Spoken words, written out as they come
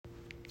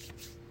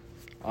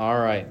All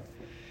right.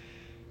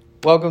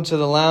 Welcome to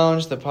The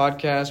Lounge, the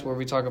podcast where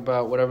we talk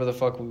about whatever the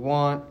fuck we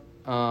want.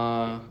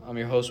 I'm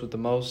your host with the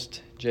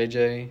most,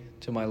 JJ,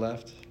 to my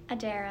left.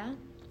 Adara.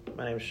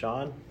 My name's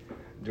Sean.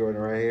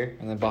 Jordan right here.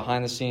 And then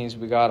behind the scenes,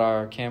 we got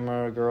our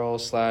camera girl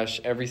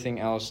 /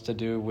 everything else to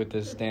do with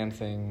this damn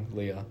thing,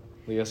 Leah.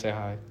 Leah, say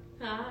hi.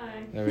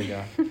 Hi. There we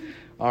go.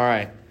 All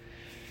right.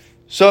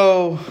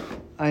 So,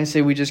 I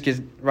say we just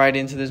get right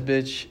into this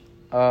bitch.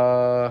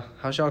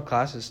 How's y'all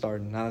classes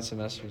starting now that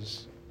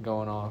semester's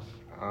going off?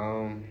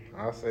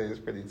 I'll say it's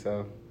pretty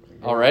tough.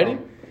 Already?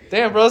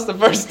 Damn, bro, it's the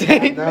first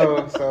day.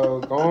 No, so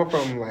going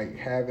from like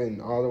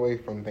having all the way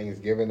from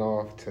Thanksgiving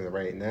off to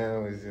right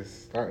now is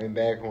just starting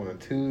back on a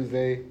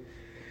Tuesday.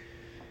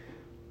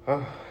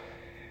 Oh.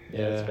 Yeah,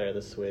 it's fair,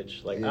 the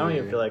switch. Like, I don't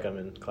even feel like I'm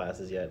in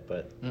classes yet,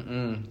 but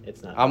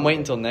it's not. I'm waiting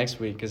until next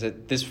week because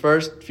this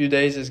first few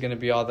days is going to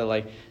be all the,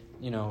 like,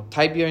 you know,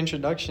 type your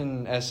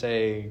introduction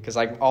essay. Because,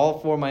 like, all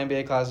 4 of my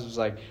MBA classes was,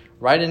 like,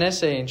 write an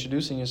essay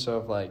introducing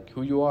yourself, like,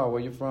 who you are,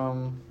 where you're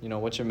from, you know,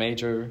 what's your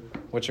major,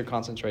 what's your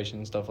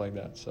concentration, stuff like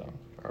that, so.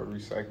 I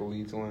recycle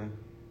each one.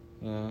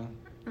 Yeah.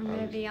 I'm going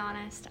to be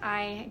honest.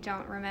 I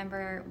don't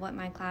remember what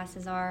my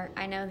classes are.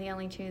 I know the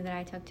only 2 that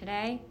I took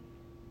today.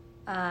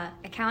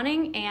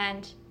 Accounting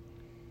and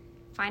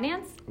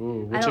finance.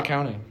 Ooh, which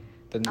accounting?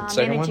 The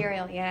second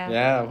managerial, one? yeah.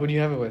 Yeah, who do you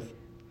have it with?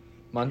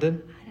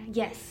 Munden?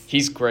 Yes.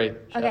 He's great.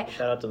 Okay.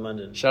 Shout out to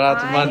Munden. Shout out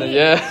to Munden,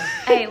 yeah.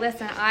 Hey,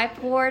 listen, I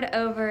poured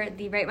over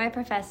the Rate My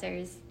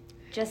Professors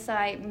just so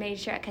I made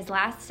sure, because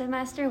last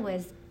semester it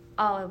was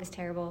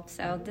terrible.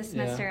 So this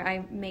semester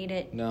I made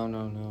it No.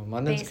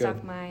 Munden's based good.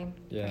 off my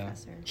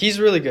professor. He's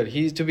really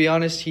good. To be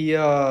honest, he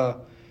has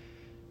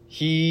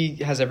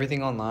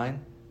everything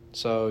online.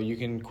 So you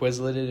can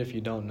Quizlet it if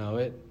you don't know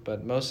it.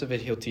 But most of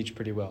it he'll teach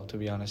pretty well, to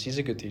be honest. He's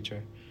a good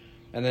teacher.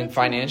 And then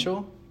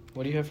financial?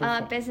 What do you have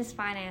for business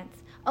finance.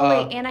 Oh,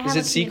 wait, and I have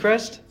Is it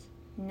Seacrest?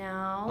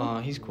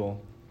 No. He's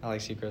cool. I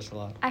like Seacrest a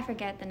lot. I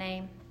forget the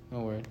name.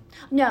 No word.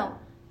 No,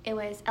 it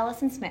was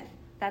Ellison Smith.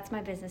 That's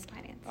my business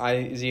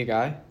finance. Is he a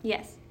guy?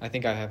 Yes. I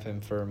think I have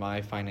him for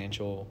my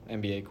financial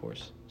MBA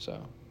course.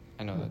 So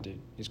I know that dude.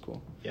 He's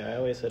cool. Yeah, I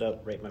always hit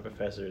up Rate My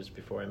Professors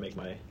before I make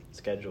my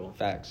schedule.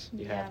 Facts.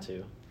 You have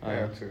to. I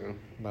have to.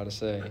 About to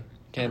say.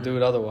 Can't do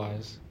it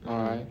otherwise. All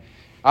right.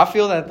 I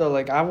feel that, though,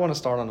 like, I want to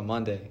start on a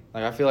Monday.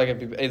 Like, I feel like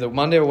it'd be either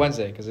Monday or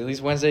Wednesday, because at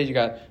least Wednesday, you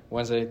got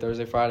Wednesday,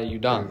 Thursday, Friday, you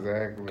done.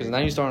 Exactly. Because now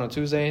you start on a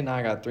Tuesday, now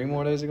I got 3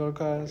 more days to go to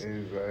class.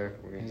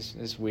 Exactly.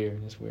 It's weird.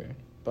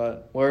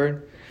 But,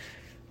 word.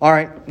 All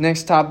right,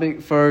 next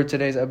topic for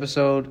today's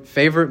episode,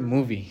 favorite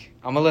movie.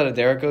 I'm going to let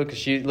Adara go,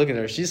 because look at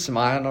her. She's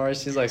smiling already.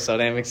 She's, like, so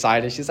damn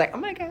excited. She's like, oh,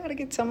 my God, I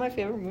get to tell my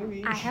favorite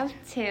movie. I have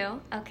 2,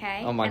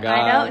 okay? Oh, my and God.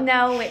 I don't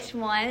know which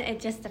one.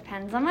 It just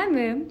depends on my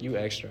mood. You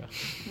extra.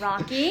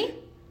 Rocky.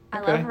 I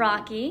Okay. love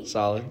Rocky.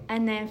 Solid.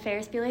 And then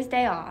Ferris Bueller's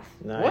Day Off.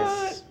 Nice.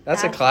 What?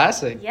 That's a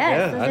classic.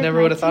 Yes. Yeah, I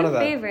never would have thought of that.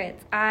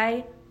 Favorites.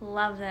 I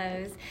love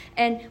those.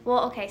 And,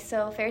 well, okay,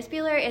 so Ferris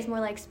Bueller is more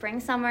like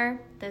spring, summer.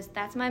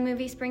 That's my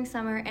movie, spring,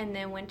 summer. And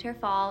then winter,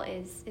 fall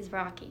is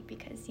Rocky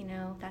because, you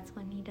know, that's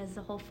when he does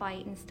the whole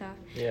fight and stuff.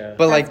 Yeah.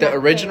 But, like, That's the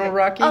my original favorite.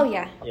 Rocky? Oh,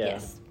 yeah. Yeah.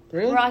 Yes.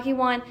 Really? Rocky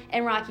 1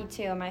 and Rocky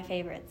 2 are my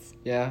favorites.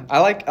 Yeah, I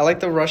like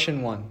the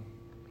Russian one.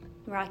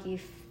 Rocky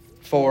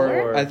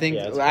 4, I think,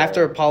 Yeah, it's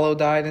after good. Apollo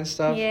died and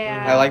stuff.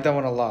 Yeah. I like that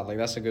one a lot. Like,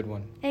 that's a good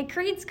one. And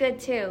Creed's good,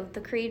 too.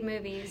 The Creed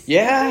movies.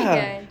 Yeah.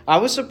 Pretty good. I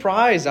was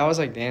surprised. I was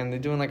like, damn, they're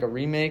doing like a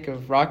remake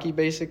of Rocky,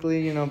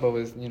 basically, you know, but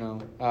with, you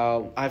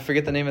know, I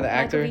forget the name of the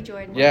Michael actor. B.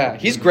 Jordan. Yeah,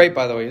 he's great,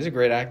 by the way. He's a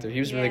great actor. He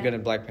was really Yeah. good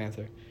in Black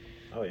Panther.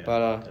 Oh, yeah.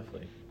 But,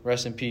 definitely.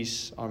 Rest in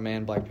peace, our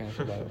man Black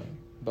Panther, by the way.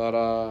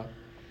 But,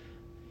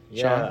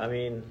 Yeah, Sean? I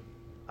mean,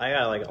 I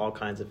got, like, all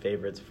kinds of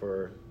favorites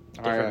for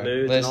different Alright,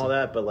 moods listen. and all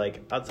that, but,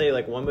 like, I'd say,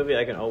 like, one movie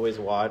I can always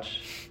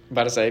watch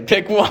about to say,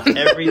 pick one.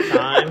 every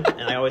time,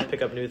 and I always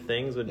pick up new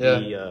things, would Yeah.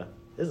 be,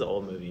 this is an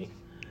old movie.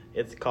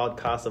 It's called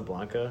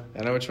Casablanca.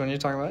 I know which one you're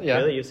talking about. Yeah.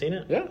 Really? You've seen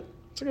it? Yeah,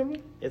 it's a good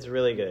one. It's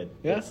really good.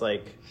 Yeah. It's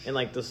like, and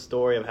like the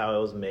story of how it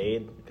was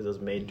made, because it was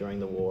made during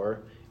the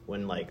war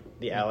when like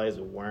the Allies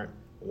weren't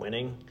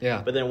winning.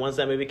 Yeah. But then once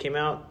that movie came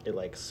out, it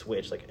like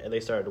switched. Like they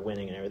started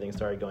winning and everything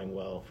started going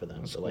well for them.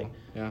 That's so cool. like,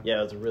 Yeah.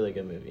 it was a really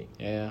good movie.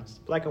 Yeah. It's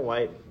black and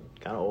white,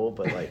 kind of old,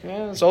 but like,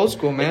 Yeah, it's old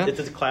school, man. it's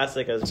as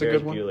classic as It's a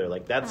Ferris good one. Bueller.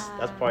 Like that's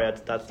probably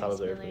that's top of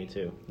there for me Ferris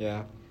too.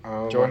 Yeah.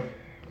 Jordan?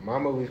 My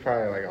movie's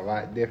probably like a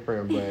lot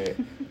different, but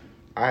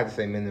I had to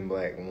say Men in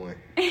Black 1.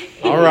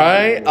 All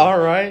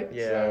right.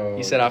 Yeah. So,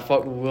 You said I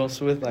fucked with Will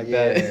Smith like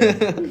yeah,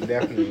 that.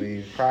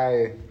 definitely.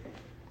 Probably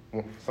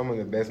some of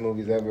the best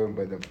movies ever,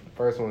 but the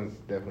first one's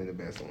definitely the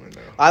best one,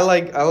 though. I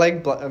like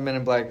Men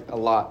in Black a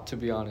lot, to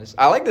be honest.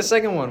 I like the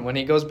second one when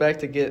he goes back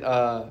to get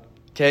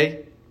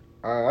Kay.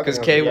 I think 'Cause that was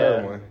K- the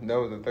third Yeah. one. That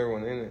was the third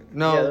one, isn't it?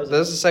 No, Yeah, that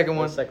was the second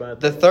one. the second one.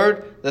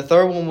 The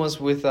third one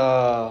was with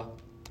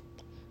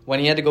when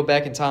he had to go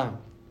back in time.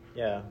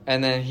 Yeah.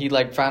 And then he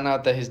like found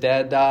out that his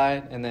dad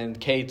died, and then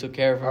Kay took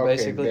care of him Okay,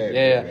 basically. bad,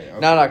 Yeah. bad,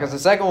 bad. No, Okay. because the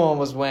second one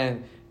was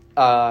when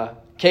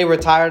Kay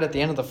retired at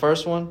the end of the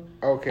first one.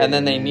 Okay. And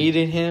then they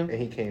needed him.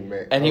 And he came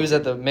back. And he was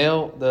at the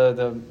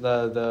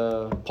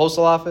the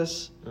postal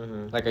office,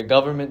 like a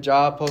government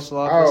job postal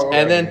office. Oh,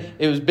 and okay. then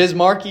it was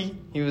Bismarcky.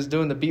 He was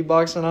doing the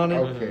beatboxing on it.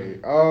 Okay.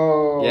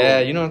 Oh. Yeah,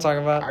 you know what I'm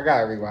talking about? I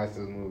gotta rewatch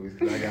those movies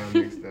because I got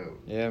them mixed up.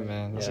 Yeah,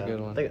 man, that's a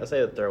good one. I think I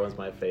say the third one's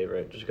my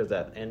favorite, just because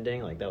that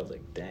ending, like that was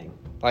like, dang.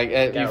 Like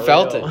Got you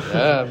felt real. it.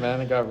 Yeah,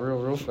 man, it got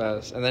real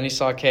fast. And then he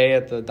saw Kay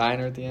at the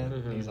diner at the end.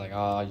 And he's like,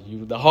 "Oh,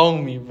 you the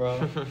homie,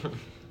 bro."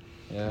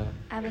 Yeah.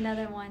 I have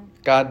another one.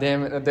 God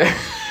damn it.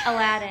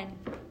 Aladdin.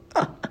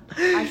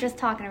 I was just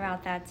talking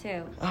about that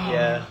too.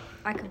 Yeah.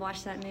 I could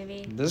watch that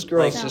movie. This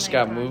girl's so just many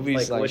got times. movies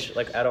Like, like which,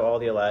 like out of all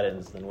the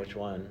Aladdins, then which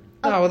one?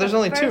 No, well, there's the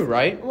only two,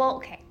 right? Well,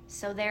 okay.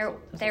 So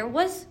there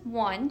was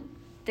one,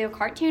 the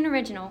cartoon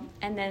original,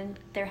 and then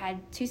there had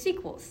 2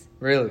 sequels.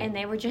 Really? And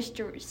they were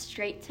just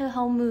straight to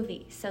home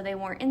movies. So they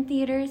weren't in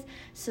theaters.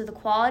 So the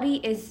quality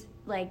is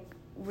like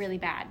really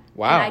bad.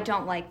 Wow. And I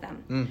don't like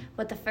them.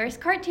 But the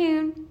first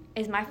cartoon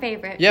is my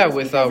favorite. Yeah, just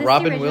with because it's the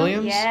Robin original.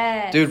 Williams.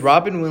 Yes. Dude,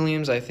 Robin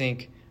Williams, I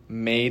think,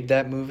 made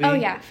that movie. Oh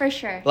yeah, for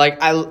sure. Like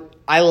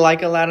I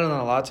like Aladdin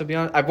a lot, to be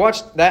honest. I've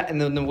watched that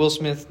and then the Will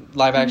Smith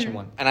live action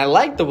one, and I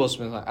like the Will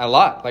Smith a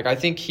lot. Like I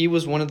think he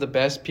was one of the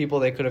best people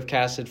they could have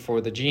casted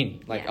for the genie,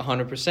 like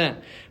 100%.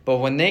 But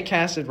when they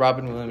casted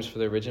Robin Williams for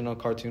the original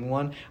cartoon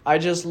one, I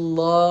just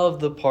love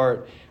the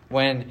part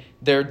when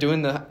they're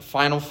doing the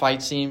final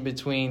fight scene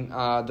between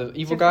the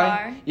evil guy.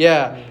 Jafar.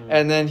 Yeah.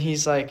 And then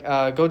he's like,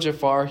 go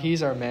Jafar,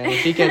 he's our man. If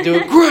he can't do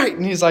it, great.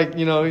 And he's like,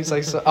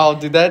 so, oh,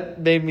 dude, that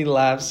made me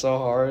laugh so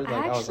hard.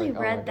 Like, I was actually like,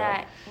 oh my read God.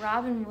 that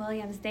Robin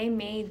Williams, they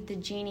made the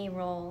genie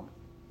role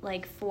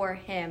like for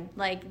him.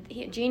 Like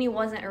Genie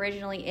wasn't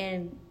originally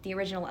in the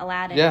original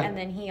Aladdin, Yeah. and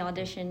then he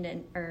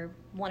auditioned or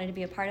wanted to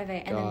be a part of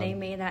it, and then God. they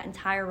made that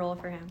entire role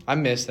for him. I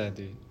miss that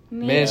dude.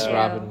 Me Miss too.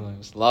 Robin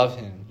Williams. Love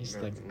him. He's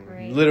like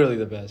Great. literally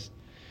the best.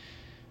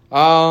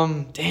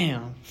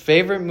 Damn.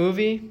 Favorite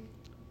movie?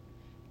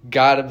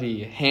 Gotta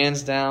be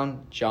hands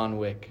down John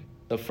Wick.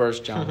 The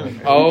first John Wick.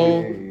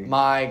 Oh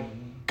my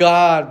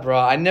God, bro.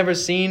 I never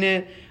seen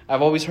it.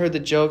 I've always heard the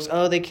jokes,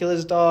 oh, they kill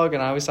his dog,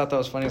 and I always thought that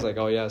was funny. It's like,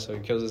 oh yeah, so he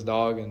kills his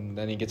dog and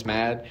then he gets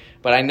mad.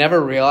 But I never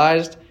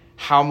realized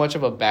how much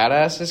of a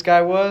badass this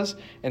guy was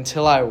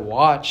until I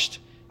watched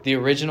the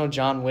original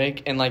John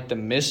Wick and like the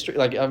mystery.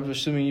 Like I'm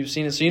assuming you've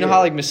seen it, so you know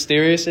how like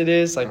mysterious it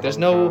is. Like there's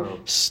no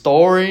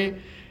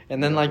story,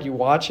 and then like you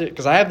watch it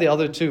because I have the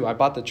other two. I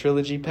bought the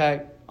trilogy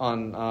pack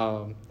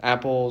on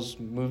Apple's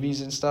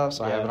movies and stuff,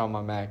 so I have it on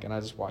my Mac and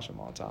I just watch them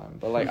all the time.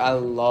 But like I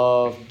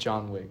love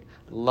John Wick,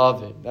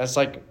 love it. That's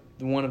like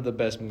one of the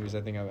best movies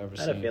I think I've ever I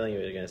seen. had a feeling you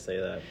were gonna say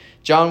that.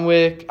 John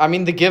Wick. I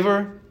mean, The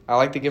Giver. I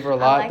like The Giver a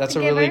lot. like That's The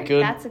a really Giver.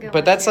 good. That's a good but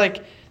one, that's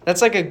too.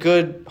 that's like a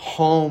good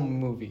home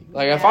movie.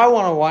 Like if Yeah. I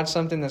want to watch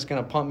something that's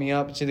gonna pump me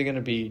up, it's either gonna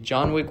be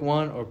John Wick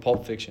 1 or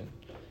Pulp Fiction.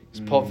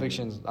 'Cause Pulp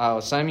Fiction's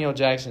Samuel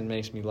Jackson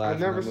makes me laugh.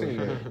 I've never in that seen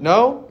movie. that.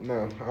 No,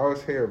 No, I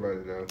always hear about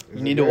it though.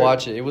 you need to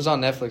watch it. It was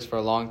on Netflix for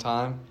a long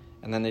time,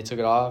 and then they took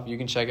it off. You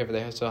can check it if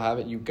they still have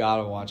it. You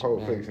gotta watch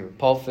Pulp it. Man. Fiction.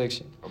 Pulp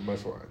Fiction. A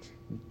must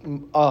watch.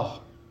 Oh,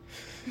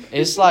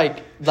 it's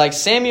like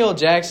Samuel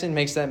Jackson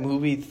makes that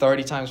movie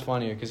 30 times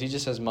funnier because he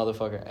just says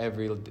motherfucker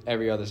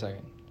every other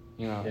second.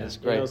 You know, Yeah. it's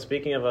great. You know,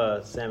 speaking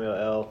of Samuel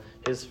L.,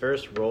 his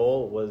first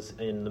role was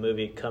in the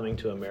movie Coming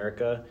to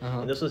America,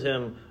 and this was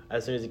him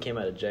as soon as he came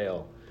out of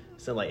jail.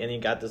 So and he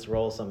got this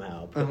role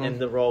somehow, and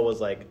the role was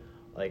like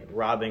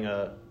robbing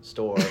a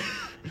store,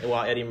 and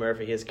while Eddie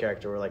Murphy, his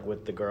character, were like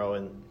with the girl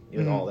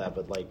and all that.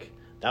 But like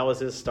that was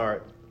his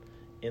start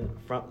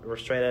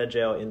straight out of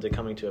jail into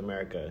Coming to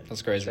America.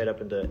 That's crazy. Straight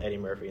up into Eddie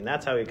Murphy, and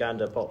that's how he got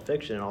into Pulp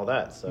Fiction and all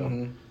that. So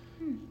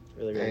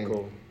really Dang.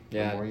 cool.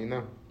 Yeah. The more you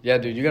know. Yeah,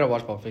 dude, you gotta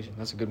watch Pulp Fiction.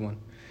 That's a good one.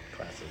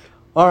 Classic.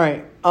 All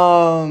right.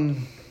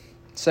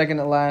 Second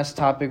to last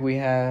topic we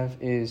have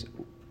is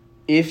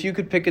if you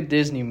could pick a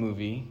Disney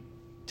movie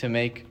to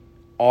make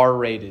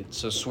R-rated,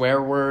 so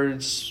swear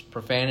words,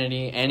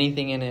 profanity,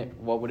 anything in it,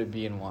 what would it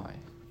be and why?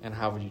 And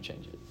how would you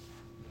change it?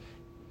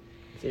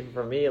 See,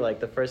 for me, like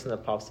the first thing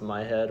that pops in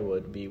my head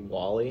would be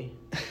Wall-E,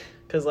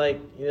 because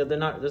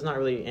there's not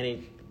really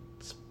any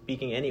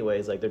speaking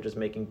anyways. Like they're just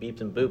making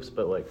beeps and boops,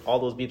 but like all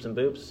those beeps and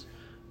boops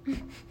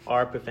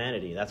are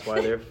profanity. That's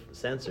why they're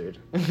censored.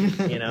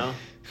 You know,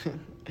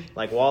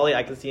 like Wall-E,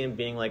 I can see him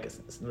being like a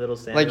little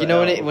Samuel Like, you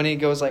know L. when he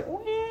goes like, "Wah,"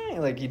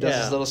 like he does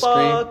his little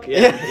Fuck. scream.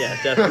 Yeah,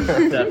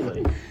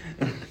 definitely.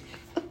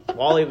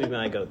 Wall-E would be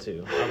my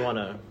go-to. I'd want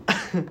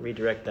to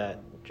redirect that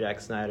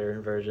Jack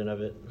Snyder version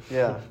of it.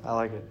 Yeah, I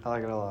like it. I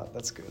like it a lot.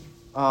 That's good.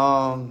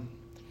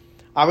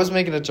 I was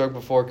making a joke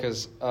before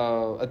because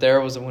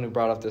Adara was the one who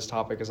brought up this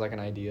topic as like an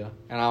idea,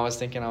 and I was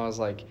thinking I was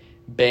like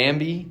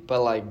Bambi,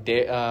 but like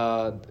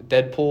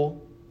Deadpool,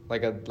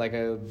 like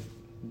a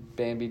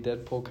Bambi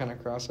Deadpool kind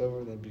of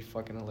crossover. That'd be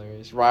fucking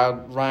hilarious.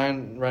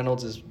 Ryan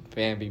Reynolds is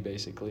Bambi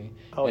basically,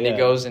 and he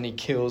goes and he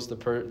kills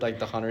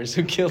the hunters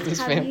who killed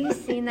his family. Have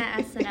you seen that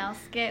SNL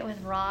skit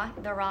with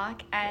The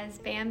Rock as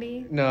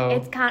Bambi? No.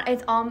 It's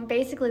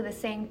basically the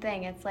same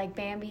thing. It's like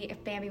Bambi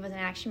if Bambi was an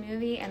action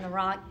movie, and The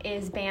Rock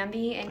is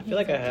Bambi, and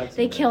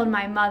they killed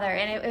my mother,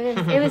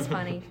 and it was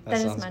funny.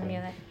 That just reminded me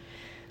of it.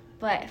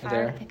 But if I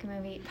were to pick a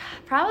movie,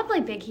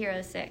 probably Big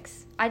Hero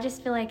 6. I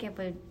just feel like it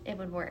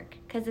would work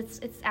because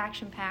it's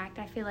action packed.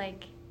 I feel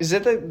like. Is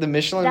it the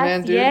Michelin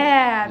Man dude?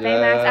 Yeah,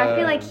 Baymax. I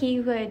feel like he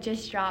would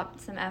just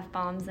drop some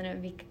F-bombs and it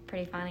would be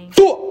pretty funny.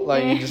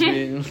 Like you just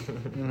be,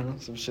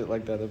 some shit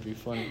like that. That'd be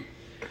funny.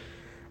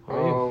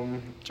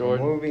 Jordan, a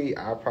movie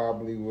I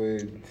probably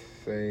would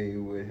say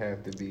would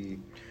have to be,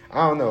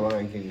 I don't know,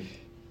 Lion King.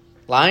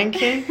 Lion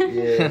King?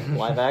 Yeah.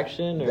 Live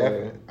action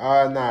or?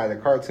 Nah, the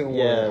cartoon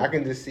one. I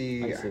can just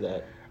see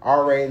that.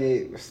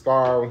 R-rated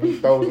Scar when he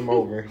throws him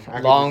over.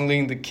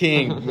 Ling the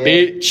King,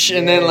 bitch,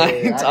 and then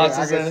like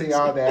tosses I can see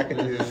all that.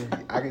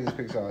 I can just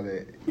picture all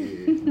that.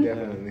 Yeah,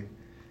 definitely.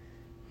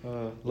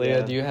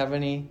 Leah, do you have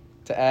any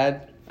to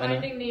add?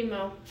 Finding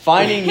Nemo.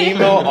 Finding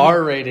Nemo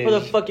R-rated. Where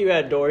the fuck you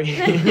at, Dory?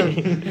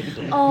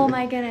 Oh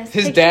my goodness.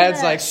 His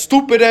dad's like,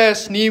 stupid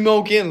ass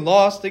Nemo getting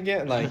lost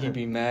again. Like he'd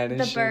be mad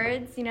and the shit.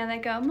 birds,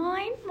 that go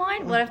mine.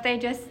 What if they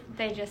just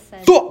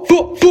said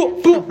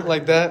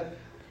like that?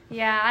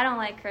 Yeah, I don't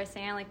like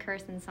cursing. I only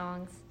curse in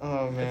songs.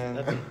 Oh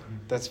man,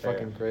 that's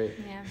fucking great.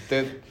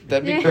 Yeah.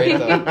 That'd be great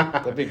though.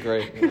 That'd be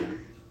great. Yeah.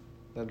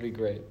 That'd be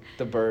great.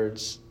 The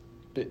birds,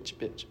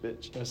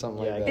 bitch, or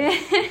something like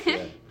that.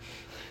 Yeah.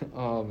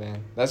 Oh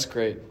man, that's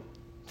great.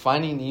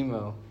 Finding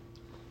Nemo.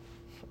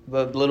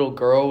 The little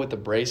girl with the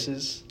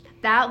braces.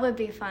 That would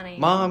be funny.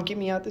 Mom, get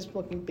me out this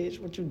fucking bitch.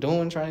 What you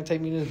doing? Trying to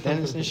take me to the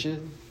dentist and shit?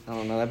 I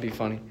don't know. That'd be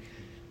funny.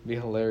 It'd be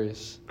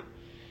hilarious.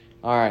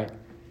 All right.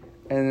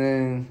 And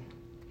then...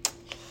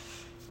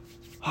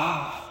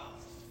 all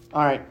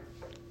right.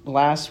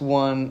 Last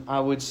one, I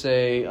would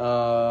say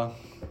how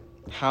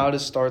to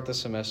start the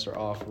semester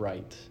off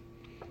right.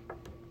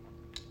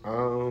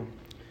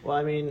 Well,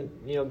 I mean,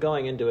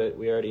 going into it,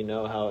 we already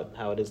know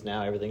how it is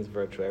now. Everything's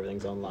virtual,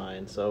 everything's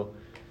online. So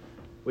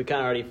we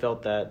kind of already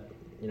felt that,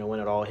 when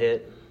it all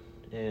hit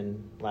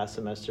in last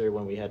semester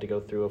when we had to go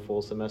through a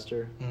full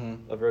semester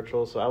of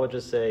virtual. So I would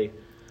just say,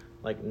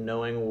 like,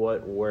 knowing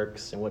what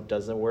works and what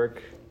doesn't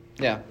work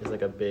is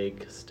like a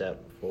big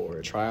step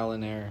forward. Trial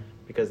and error.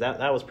 Because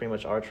that was pretty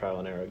much our trial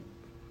and error.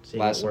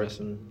 Seeing last what works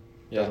semester.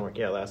 and doesn't work.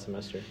 Yeah, last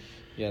semester.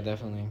 Yeah,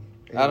 definitely.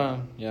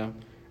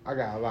 I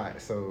got a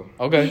lot, so...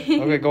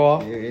 Okay, go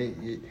off.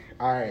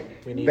 All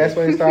right. Best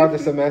way to start the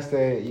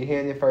semester, you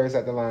hearing it first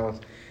at the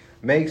lounge.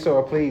 Make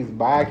sure, please,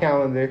 buy a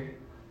calendar.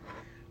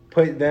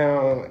 Put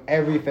down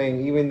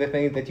everything, even the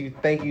things that you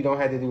think you don't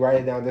have to do, write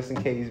it down just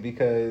in case,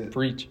 because...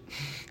 Preach.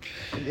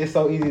 It's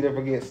so easy to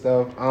forget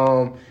stuff.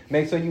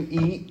 Make sure you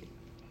eat.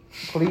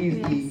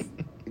 Please eat.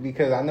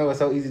 Because I know it's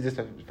so easy just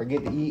to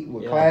forget to eat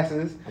with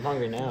classes. I'm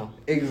hungry now.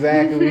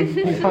 Exactly.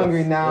 He's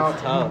hungry now.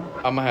 It's tough.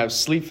 I'm gonna have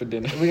sleep for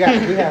dinner. We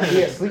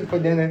have sleep for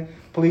dinner.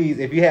 Please,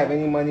 if you have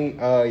any money,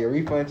 your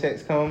refund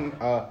checks come.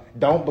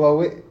 Don't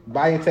blow it.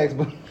 Buy your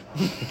textbook.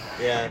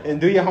 And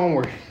do your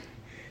homework.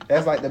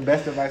 That's like the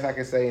best advice I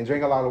can say. And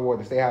drink a lot of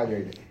water. Stay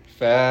hydrated.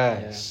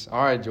 Facts. Yeah.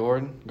 All right,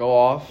 Jordan, go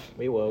off.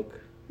 We woke.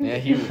 Yeah,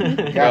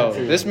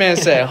 this man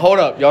said, "Hold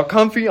up, y'all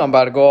comfy? I'm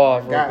about to go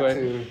off real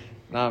quick."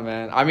 Nah,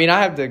 man. I mean,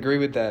 I have to agree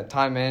with that.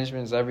 Time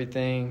management is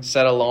everything.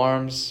 Set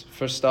alarms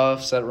for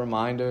stuff. Set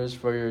reminders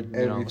for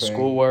your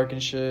schoolwork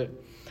and shit.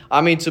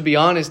 I mean, to be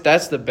honest,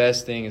 that's the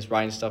best thing is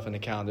writing stuff in the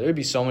calendar. There'd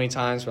be so many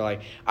times where,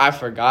 like, I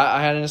forgot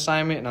I had an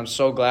assignment, and I'm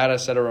so glad I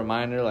set a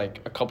reminder,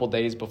 like, a couple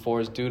days before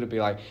it's due to be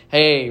like,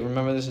 hey,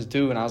 remember this is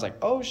due. And I was like,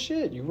 oh,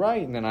 shit, you're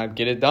right. And then I'd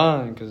get it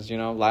done because,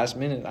 last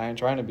minute, I ain't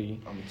trying to be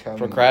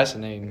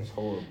procrastinating. It's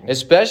horrible.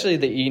 Especially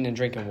the eating and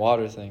drinking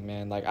water thing,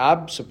 man. Like,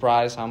 I'm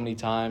surprised how many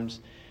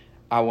times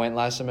I went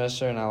last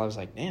semester and I was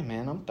like, damn,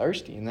 man, I'm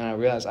thirsty. And then I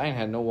realized I ain't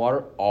had no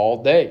water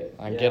all day.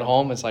 I get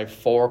home, it's like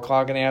 4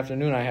 o'clock in the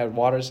afternoon. I had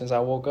water since I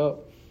woke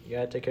up. You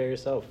gotta take care of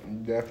yourself.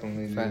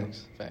 Definitely.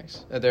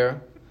 Thanks.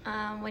 Adara?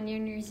 When you're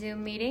in your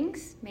Zoom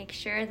meetings, make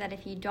sure that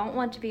if you don't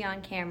want to be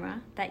on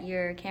camera, that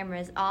your camera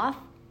is off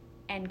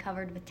and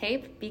covered with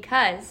tape.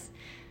 Because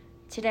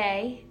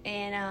today,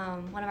 in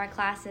one of our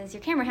classes,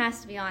 your camera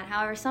has to be on.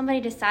 However, somebody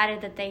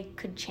decided that they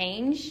could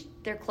change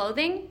their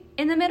clothing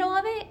in the middle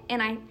of it.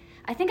 And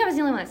I think I was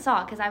the only one that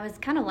saw it because I was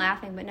kind of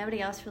laughing, but nobody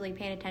else really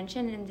paid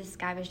attention. And this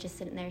guy was just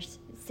sitting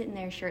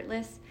there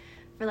shirtless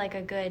for like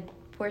a good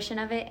portion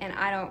of it. And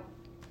I don't...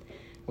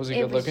 Was he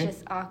good looking? It was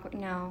just awkward.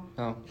 No.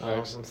 Oh,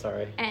 I'm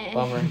sorry. And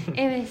bummer.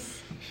 It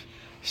was...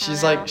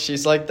 She's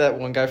like that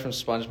one guy from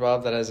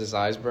SpongeBob that has his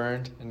eyes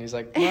burned, and he's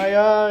like, my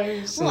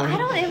eyes. Well,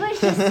 it was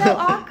just so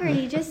awkward.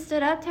 He just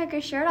stood up, took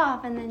his shirt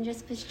off, and then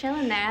just was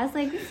chilling there. I was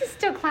like, this is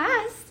still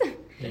class.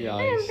 Yikes.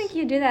 I didn't think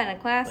you do that in a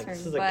classroom.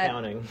 This is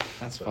accounting.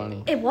 That's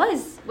funny. It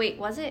was. Wait,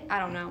 was it? I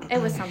don't know.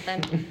 It was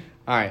something.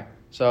 All right.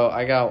 So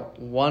I got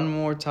one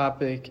more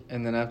topic,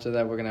 and then after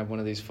that, we're going to have one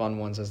of these fun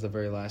ones as the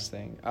very last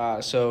thing.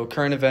 So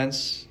current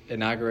events,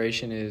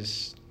 inauguration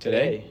is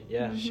today.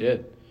 Yeah. Mm-hmm.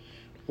 Shit.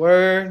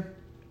 Word.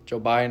 Joe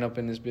Biden up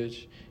in this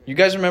bitch. You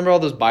guys remember all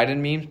those Biden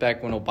memes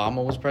back when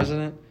Obama was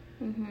president?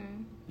 Mm-hmm.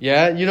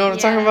 Yeah, you know what I'm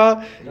talking about?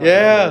 No,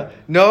 Yeah.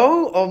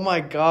 No? Oh my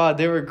god,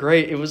 they were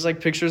great. It was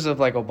like pictures of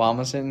like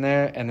Obama sitting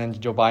there and then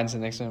Joe Biden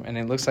sitting next to him, and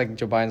it looks like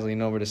Joe Biden's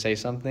leaning over to say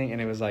something, and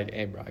it was like,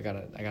 "Hey bro, I got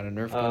a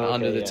Nerf gun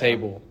under the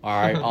table. All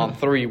right, on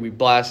 3, we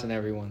blasting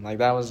everyone." Like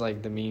that was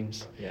like the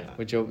memes. Yeah.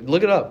 With Joe,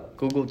 look it up.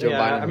 Google Joe Biden.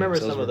 I remember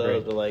memes. some of were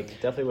those, great. but like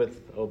definitely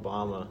with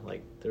Obama,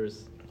 like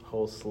there's a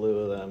whole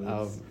slew of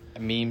them.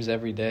 Memes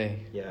every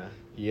day. Yeah.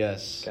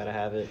 Yes. Gotta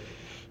have it.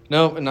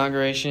 Nope,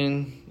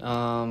 inauguration.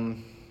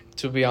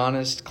 To be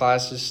honest,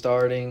 class is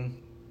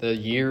starting. The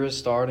year is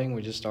starting.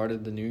 We just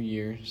started the new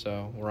year,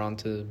 so we're on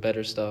to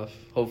better stuff.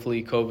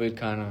 Hopefully, COVID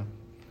kind of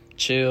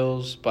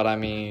chills. But, I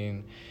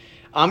mean,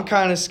 I'm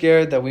kind of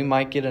scared that we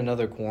might get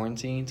another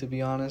quarantine, to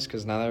be honest,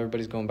 because now that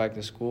everybody's going back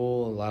to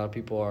school, a lot of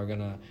people are going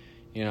to,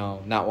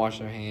 not wash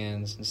their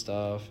hands and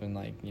stuff, and,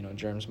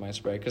 germs might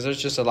spread because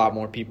there's just a lot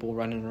more people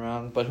running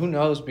around. But who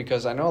knows,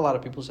 because I know a lot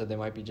of people said they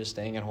might be just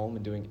staying at home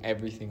and doing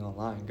everything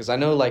online. Because I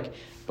know,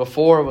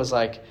 before it was,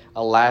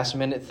 a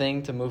last-minute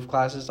thing to move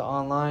classes to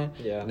online.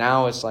 Yeah.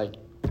 Now it's,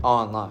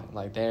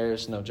 online.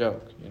 There's no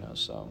joke,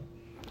 so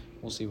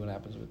we'll see what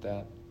happens with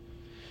that.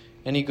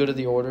 Any good of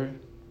the order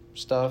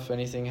stuff?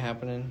 Anything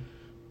happening?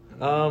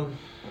 I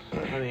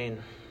mean,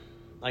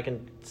 I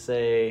can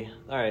say,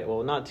 all right,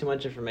 well, not too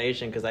much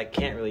information because I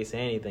can't really say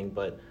anything,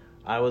 but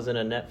I was in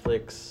a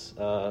Netflix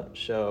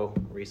show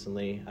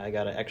recently. I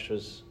got an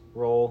extras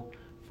role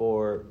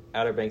for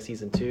Outer Banks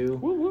Season 2.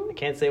 Woo-woo. I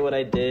can't say what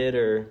I did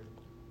or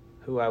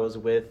who I was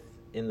with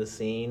in the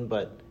scene,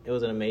 but it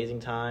was an amazing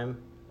time.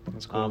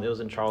 That's cool. It was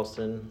in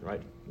Charleston,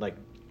 right?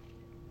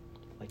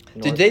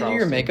 Did they do your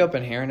Charleston. makeup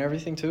and hair and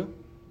everything too?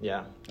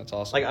 Yeah. That's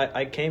awesome.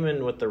 I came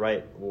in with the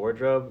right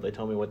wardrobe. They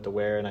told me what to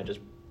wear, and I just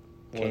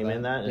came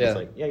in that. And Yeah. it's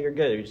like, yeah, you're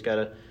good. You just got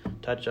to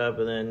touch up,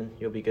 and then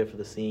you'll be good for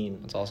the scene.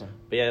 That's awesome.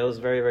 But yeah, it was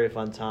a very, very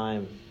fun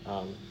time.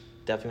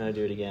 Definitely going to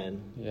do it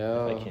again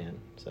Yeah. if I can.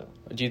 So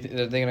Do you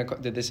did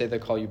they say they'll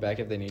call you back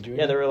if they need you?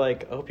 yeah, again? they were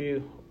like,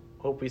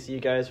 hope we see you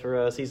guys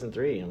for Season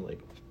 3. I'm like,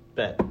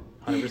 bet,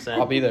 100%.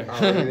 I'll be there.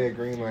 Already that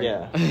green light.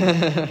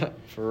 Yeah.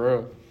 For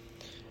real.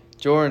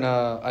 Jordan,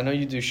 I know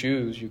you do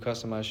shoes. You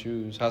customize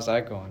shoes. How's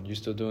that going? You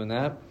still doing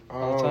that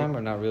all the time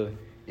or not really?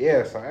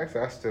 Yeah, so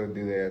actually I still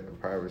do that at the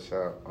private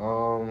shop.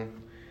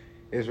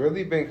 It's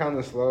really been kind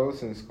of slow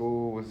since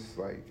school was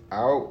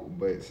out,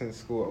 but since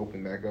school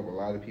opened back up, a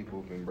lot of people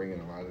have been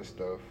bringing a lot of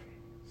stuff.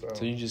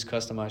 So you just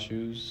customize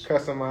shoes?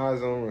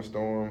 Customize them,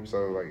 restore them,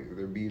 so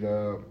they're beat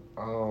up.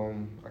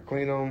 I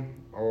clean them,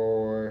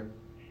 or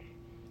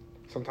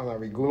sometimes I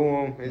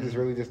reglue them. It just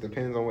really just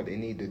depends on what they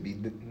need to be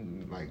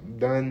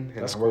done, and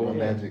That's I work cool, my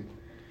yeah. magic.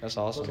 That's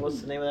awesome.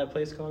 What's the name of that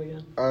place called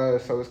again?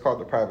 So it's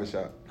called the private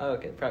shop. Oh,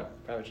 okay.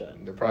 Private shop.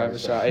 The Private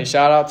shop. Hey,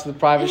 shout out to the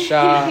private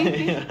shop.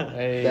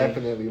 Hey,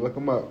 Definitely look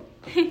them up.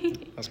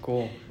 that's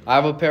cool. I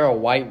have a pair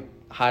of white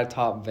high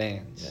top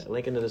Vans. Yeah,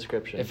 link in the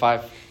description. If I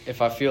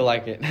feel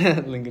like it,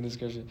 link in the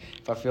description.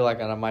 If I feel like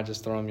it, I might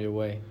just throw them your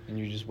way, and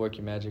you just work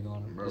your magic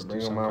on them. Bro, Just do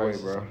bring them something my way,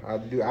 crazy.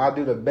 bro. I'll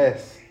do the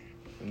best.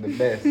 The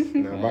best.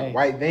 Now, Hey.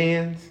 White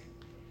Vans.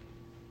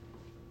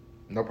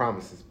 No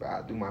promises, but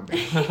I'll do my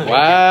best.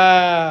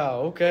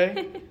 Wow.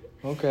 Okay.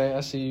 Okay,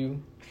 I see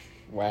you.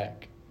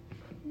 Whack.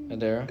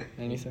 Adara,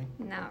 anything?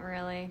 Not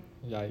really.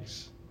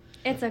 Yikes.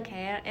 It's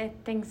okay.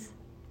 Things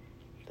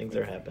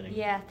are happening.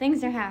 Yeah,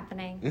 things are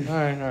happening. All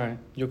right.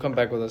 You'll come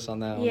back with us on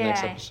that on Yeah,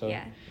 next episode.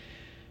 yeah.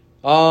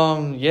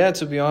 Yeah,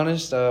 to be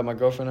honest, my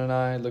girlfriend and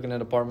I looking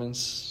at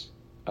apartments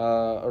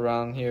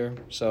around here,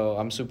 so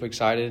I'm super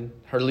excited.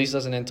 Her lease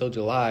doesn't end until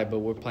July, but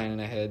we're planning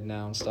ahead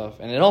now and stuff.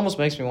 And it almost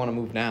makes me want to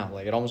move now.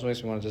 It almost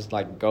makes me want to just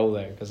go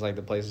there because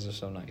the places are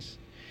so nice.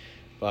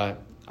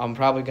 But I'm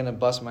probably gonna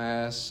bust my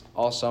ass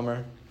all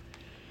summer.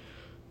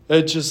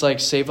 It's just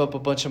save up a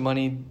bunch of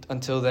money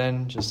until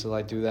then, just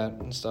to do that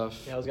and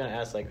stuff. Yeah, I was gonna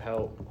ask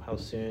how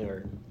soon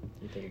or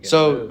you think you're gonna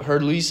So move? her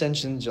lease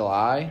ends in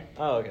July.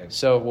 Oh, okay.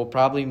 So we'll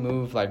probably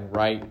move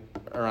right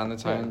around the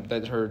time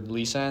that her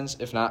lease ends,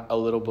 if not a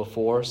little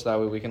before, so that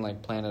way we can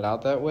plan it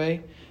out that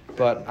way.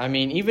 But I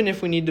mean, even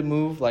if we need to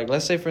move,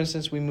 let's say for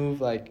instance we move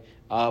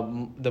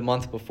the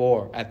month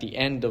before at the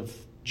end of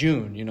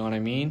June, you know what I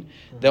mean?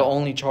 Mm-hmm. They'll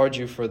only charge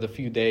you for the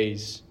few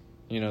days.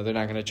 They're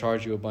not going to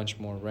charge you a bunch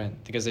more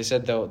rent because they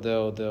said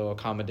they'll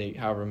accommodate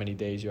however many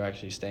days you're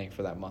actually staying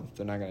for that month.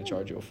 They're not going to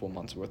charge you a full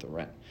month's worth of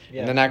rent. Yeah.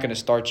 And they're not going to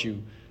start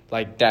you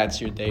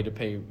that's your day to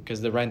pay because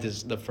the rent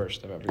is the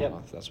first of every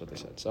month. That's what they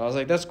said. So I was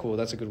like, that's cool.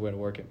 That's a good way to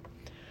work it.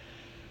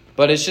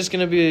 But it's just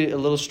going to be a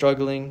little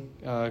struggling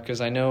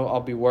because I know I'll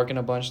be working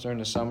a bunch during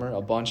the summer,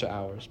 a bunch of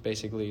hours,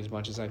 basically as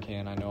much as I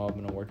can. I know I'm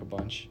going to work a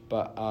bunch.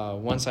 But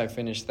once I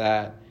finish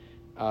that,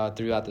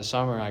 throughout the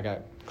summer, I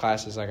got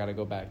classes I got to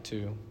go back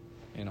to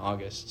in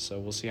August. So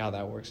we'll see how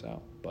that works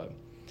out. But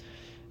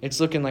it's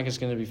looking like it's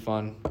going to be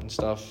fun and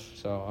stuff.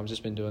 So I've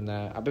just been doing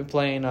that. I've been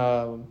playing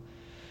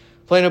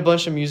playing a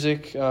bunch of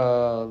music,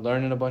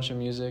 learning a bunch of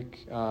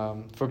music.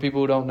 For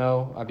people who don't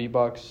know, I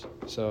beatbox,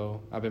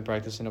 so I've been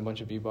practicing a bunch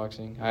of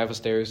beatboxing. I have a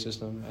stereo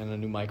system and a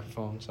new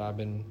microphone, so I've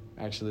been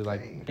actually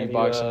like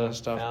beatboxing and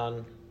stuff.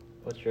 Found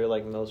what's your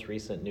like most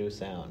recent new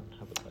sound?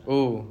 How about that?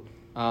 Ooh,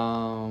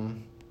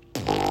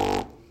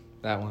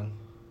 that one.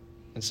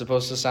 It's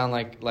supposed to sound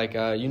like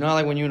you know how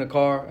like when you're in a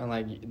car and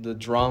like the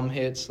drum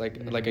hits like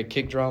a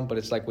kick drum, but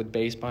it's like with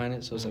bass behind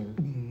it, so it's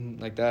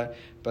like that.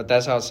 But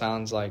that's how it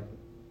sounds like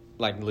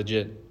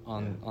legit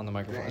on the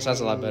microphone. It sounds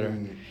a lot better.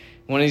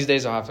 One of these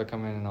days I'll have to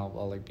come in and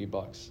I'll like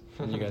beatbox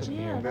and you guys can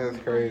hear it. That's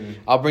crazy.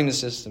 I'll bring the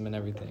system and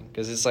everything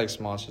because it's like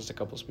small. It's just a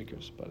couple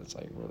speakers, but it's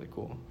like really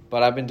cool.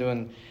 But I've been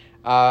doing.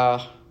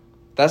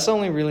 That's the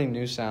only really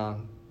new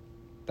sound.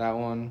 That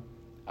one.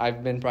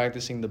 I've been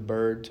practicing the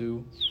bird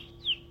too.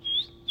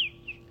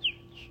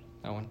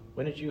 That one.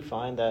 When did you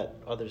find that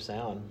other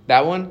sound?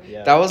 That one?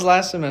 Yeah. That was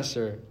last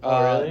semester.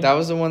 Oh, really? That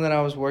was the one that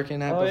I was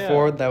working at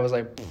before. Yeah. That was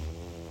like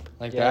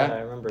that. I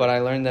remember. But I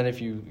learned that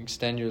if you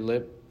extend your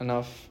lip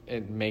enough,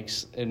 it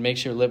makes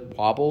your lip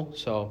wobble.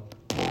 So,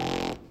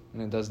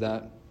 and it does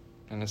that,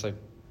 and it's like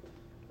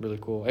really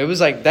cool. It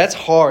was like that's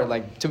hard.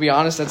 Like to be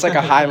honest, that's like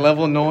a high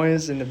level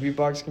noise in the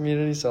beatbox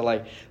community. So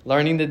like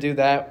learning to do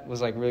that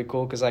was like really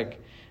cool because like,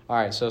 all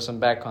right. So some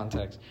back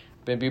context.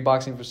 Been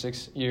beatboxing for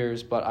 6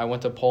 years, but I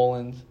went to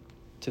Poland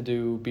to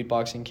do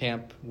beatboxing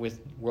camp with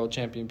world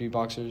champion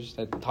beatboxers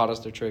that taught us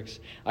their tricks.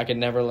 I could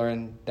never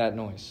learn that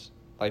noise.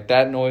 Like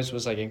that noise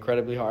was like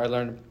incredibly hard. I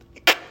learned,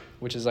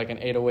 which is like an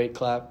 808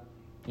 clap,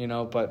 you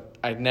know, but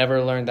I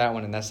never learned that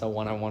one, and that's the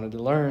one I wanted to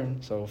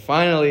learn. So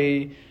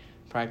finally,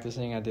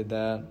 practicing, I did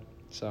that.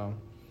 So,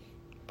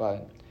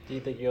 but. Do you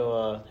think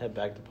you'll head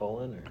back to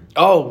Poland? Or?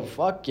 Oh,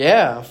 fuck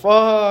yeah,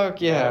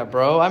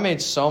 bro. I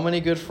made so many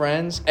good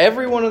friends.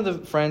 Every one of the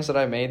friends that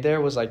I made there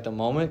was like the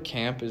moment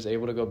camp is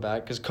able to go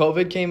back. Because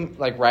COVID came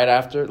like right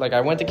after. Like I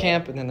went to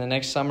camp and then the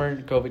next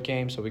summer COVID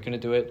came, so we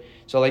couldn't do it.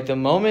 So like the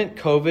moment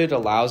COVID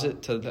allows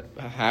it to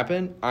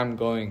happen, I'm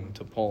going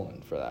to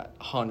Poland for that.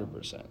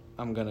 100%.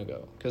 I'm going to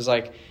go. Because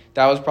like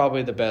that was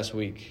probably the best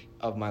week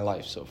of my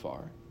life so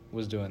far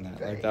was doing that.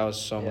 Like that was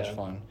so much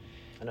fun.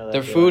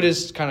 Their food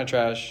is kind of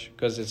trash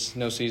because it's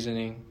no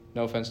seasoning.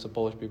 No offense to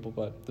Polish people,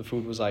 but the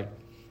food was like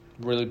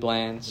really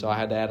bland, so I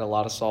had to add a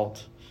lot of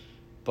salt.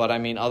 But I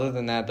mean, other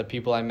than that, the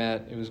people I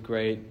met, it was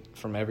great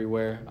from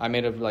everywhere. I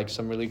made like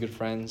some really good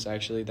friends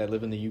actually that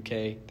live in the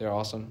UK. They're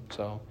awesome.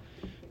 So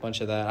a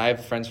bunch of that. I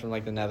have friends from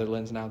like the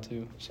Netherlands now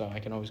too, so I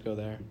can always go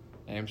there.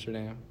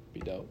 Amsterdam, be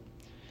dope.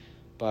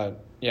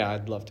 But yeah,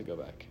 I'd love to go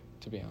back,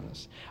 to be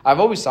honest. I've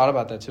always thought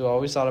about that too. I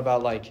always thought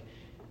about like,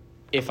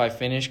 if I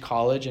finish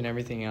college and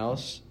everything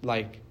else,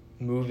 like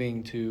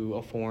moving to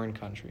a foreign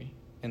country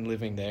and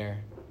living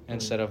there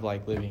instead of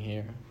like living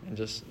here and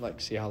just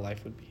like see how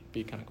life would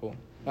be kind of cool.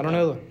 I don't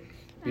know though.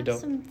 I have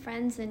some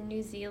friends in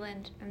New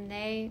Zealand and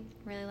they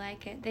really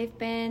like it.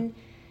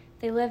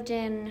 They lived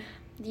in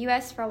the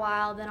U.S. for a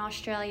while, then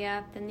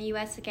Australia, then the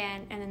U.S.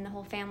 again, and then the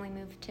whole family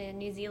moved to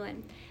New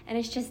Zealand. And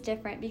it's just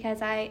different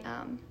because I,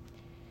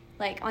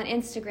 like on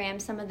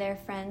Instagram, some of their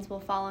friends will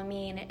follow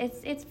me and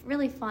it's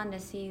really fun to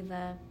see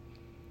the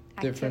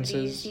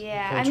differences.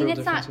 Yeah, I mean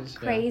it's not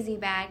crazy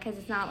bad because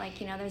it's not like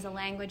there's a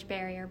language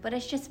barrier, but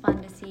it's just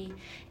fun to see.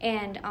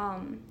 And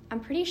I'm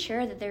pretty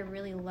sure that they're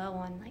really low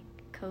on like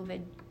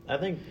COVID. I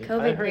think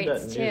COVID I heard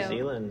rates that New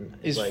Zealand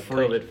is like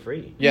free. COVID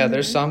free. Yeah,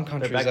 there's some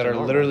countries that are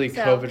literally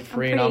COVID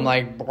free, and I'm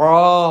like,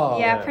 bro.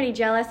 Yeah, I'm pretty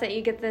jealous that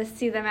you get to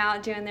see them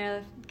out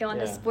going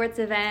to sports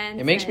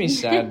events. It makes me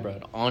sad, bro.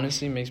 It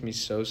honestly makes me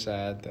so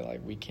sad that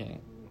like we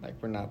can't, like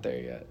we're not there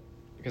yet.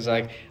 Because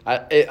like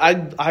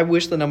I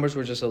wish the numbers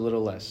were just a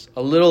little less,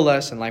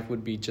 and life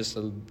would be just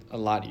a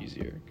lot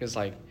easier. Because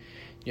like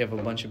you have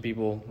a bunch of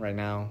people right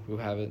now who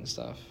have it and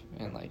stuff,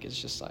 and like it's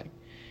just like,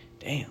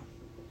 damn,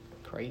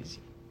 crazy.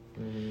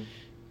 Mm-hmm.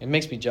 It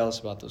makes me jealous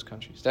about those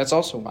countries. That's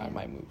also why I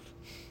might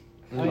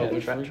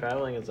move.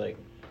 Traveling is like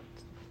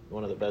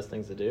one of the best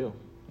things to do,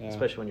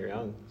 especially when you're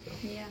young. So.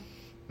 Yeah.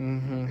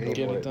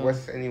 Mm-hmm.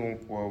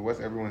 What's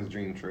everyone's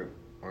dream trip?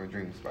 Or a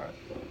dream spot?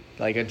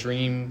 Like a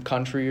dream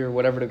country or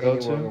whatever to go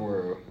to? In the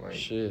world. Like,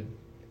 shit.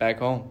 Back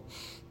home.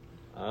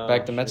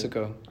 Back to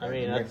Mexico. I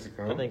mean, I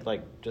think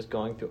like just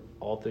going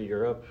all through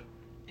Europe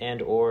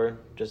and or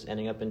just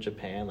ending up in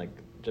Japan. Like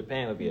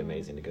Japan would be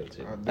amazing to go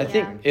to. I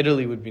think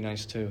Italy would be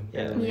nice too.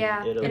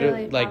 Yeah.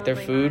 Italy, like their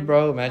food,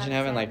 bro. Imagine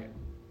having like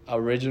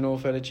original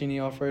fettuccine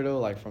Alfredo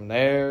like from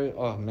there.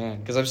 Oh man,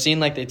 because I've seen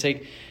like they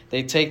take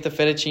the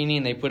fettuccine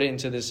and they put it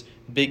into this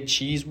big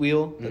cheese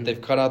wheel that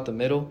they've cut out the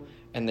middle.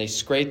 And they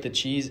scrape the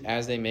cheese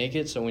as they make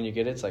it, so when you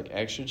get it, it's like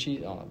extra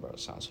cheese. Oh, bro, it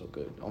sounds so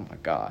good. Oh, my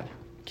God.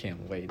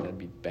 Can't wait. That'd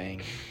be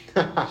banging.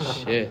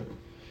 Shit.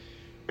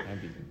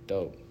 That'd be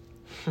dope.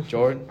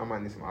 Jordan? I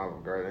might need some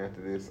Olive Garden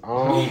after this.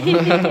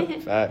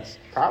 Facts.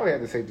 Probably have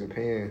to say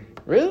Japan.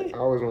 Really? I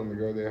always wanted to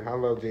go there. I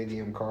love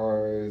JDM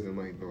cars and,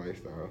 like, the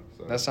lifestyle.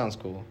 So. That sounds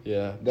cool.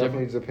 Yeah.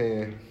 Definitely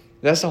Japan.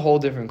 That's a whole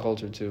different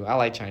culture too. I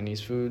like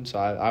Chinese food, so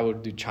I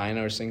would do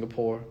China or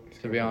Singapore,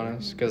 to be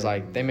honest, because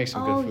like they make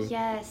some good food. Oh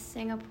yes,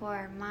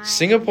 Singapore.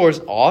 Singapore's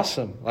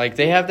awesome. Like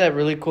they have that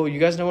really cool. You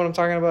guys know what I'm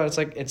talking about?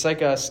 It's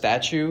like a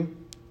statue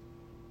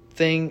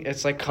thing.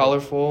 It's like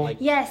colorful.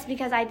 Yes,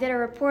 because I did a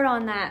report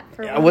on that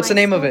for. What's the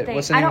name of it?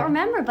 What's the name I don't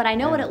remember, but I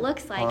know what it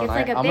looks like. Hold It's on,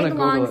 like a I'm gonna big,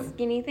 Google long, it.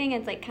 skinny thing.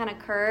 It's like kind of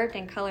curved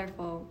and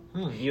colorful.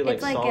 You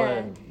It's like saw a- it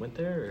and went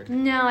there? Or?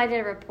 No, I did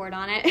a report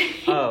on it.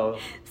 Oh.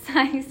 So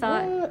I saw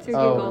it through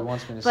Oh, Google. it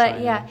wants me to But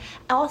sign yeah, in.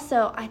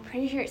 also I'm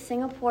pretty sure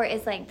Singapore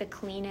is like the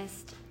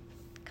cleanest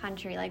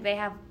country. Like they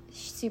have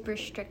super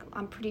strict.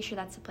 I'm pretty sure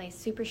that's the place.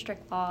 Super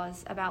strict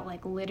laws about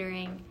like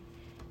littering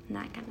and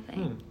that kind of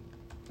thing.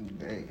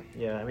 Dang.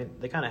 Yeah, I mean,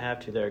 they kind of have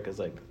to there because,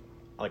 like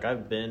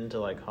I've been to,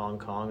 like, Hong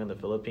Kong and the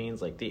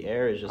Philippines. Like, the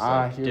air is just,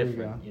 like, here we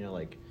different. go. You know,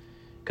 like,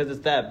 because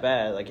it's that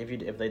bad. Like,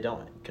 if they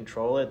don't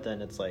control it,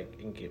 then it's, like, it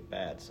can get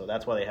bad. So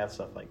that's why they have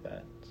stuff like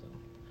that.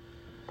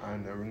 So, I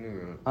never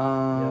knew that.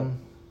 like, here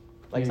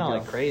it's you not, go.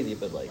 like, crazy,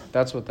 but, like,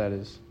 That's what that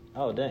is.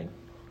 oh, dang.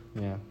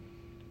 Yeah.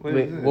 What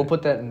is We'll it?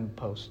 put that in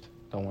post.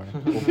 Don't worry.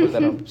 We'll put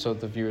that up so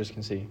the viewers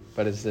can see.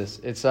 But it's this.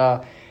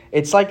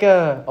 It's like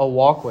a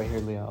walkway here,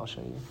 Leah. I'll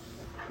show you.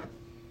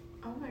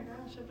 Oh my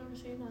gosh, I've never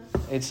seen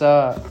that. It's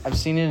I've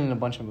seen it in a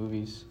bunch of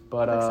movies,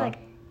 but Looks like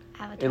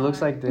Avatar. it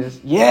looks like this.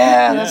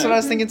 Yeah, that's what I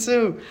was thinking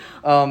too.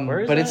 Where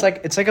is But it's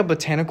that? like a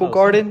botanical Oh,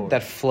 garden Singapore.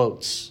 that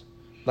floats.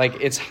 Like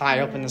it's high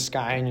up in the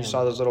sky, and you Damn.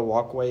 saw those little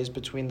walkways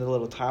between the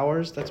little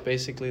towers. That's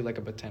basically like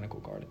a botanical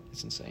garden.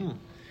 It's insane.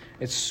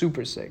 It's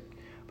super sick.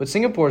 But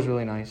Singapore is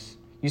really nice.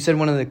 You said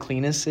one of the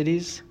cleanest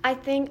cities. I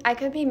think I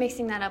could be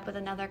mixing that up with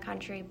another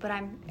country, but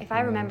if I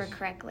Who remember knows?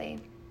 correctly.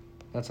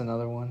 That's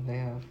another one they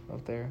have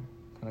up there.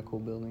 Kind of cool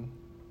building.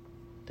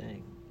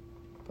 Dang.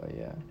 But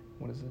yeah,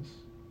 what is this?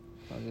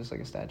 Oh, just like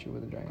a statue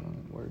with a dragon on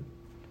it. Word.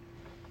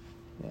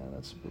 Yeah,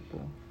 that's super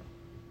cool.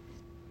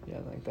 Yeah,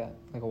 like that,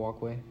 like a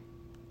walkway.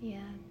 Yeah.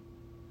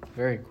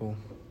 Very cool.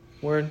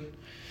 Word.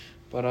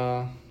 But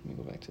let me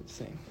go back to the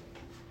thing.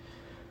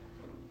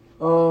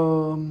 I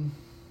don't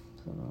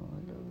know,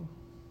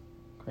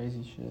 like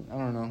crazy shit. I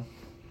don't know.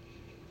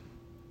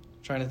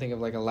 Trying to think of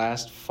like a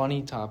last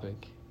funny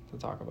topic to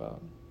talk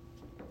about.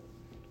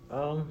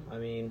 I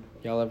mean,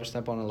 Y'all ever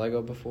step on a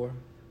Lego before?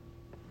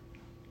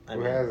 Who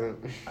hasn't?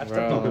 I've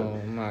stepped Bro,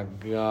 on my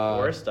God.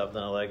 worse stuff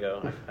than a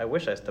Lego. I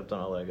wish I stepped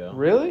on a Lego.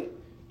 Really?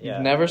 Yeah.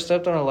 You've never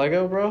stepped on a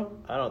Lego, bro?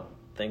 I don't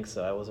think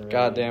so. I wasn't really.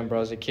 Goddamn,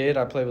 bro. As a kid,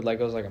 I played with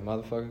Legos like a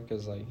motherfucker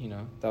because, like, you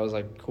know, that was,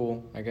 like,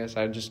 cool, I guess.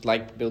 I just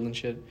liked building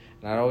shit.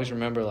 And I'd always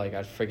remember, like,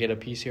 I'd forget a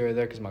piece here or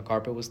there because my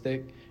carpet was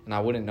thick, and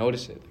I wouldn't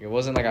notice it. Like, it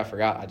wasn't like I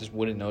forgot. I just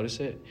wouldn't notice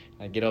it.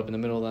 And I'd get up in the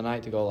middle of the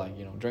night to go, like,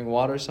 you know, drink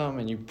water or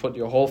something, and you put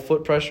your whole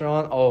foot pressure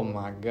on. Oh,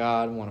 my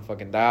God. I want to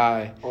fucking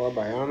die. Or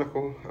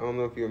Bionicle. I don't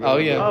know if you remember. Oh,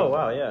 yeah. Oh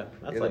wow, yeah.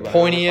 That's Yeah, like the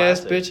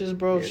Pointy-ass classic. bitches,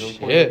 bro. Yeah, them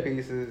pointy Shit.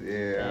 pieces.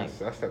 Yeah,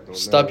 Dang. I stepped on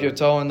Stub those. your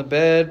toe in the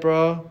bed,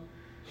 bro.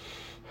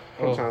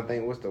 I'm Oh. trying to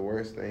think what's the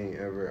worst thing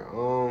ever.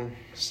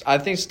 I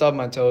think stub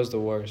my toe is the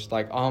worst.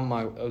 Like on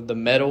my the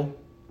metal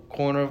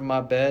corner of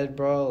my bed,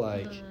 bro.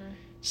 Like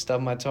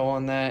stub my toe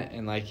on that,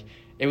 and like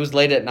it was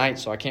late at night,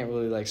 so I can't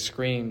really like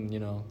scream. You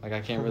know, like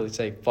I can't really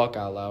say fuck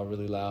out loud,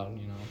 really loud.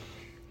 You know,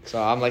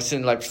 so I'm like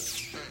sitting like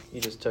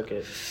You just took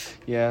it.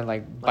 yeah,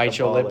 like a bite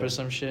your lip baller. or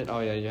some shit.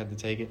 Oh yeah, you had to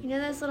take it. You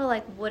know those little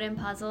like wooden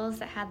puzzles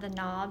that had the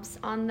knobs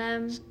on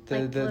them,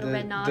 like The little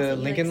red knobs. the that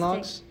you, Lincoln like,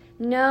 Logs. stick-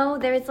 No,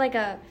 there was like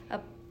a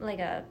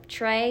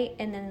tray,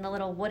 and then the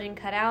little wooden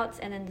cutouts,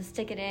 and then to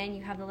stick it in,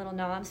 you have the little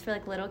knobs for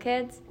like little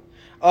kids.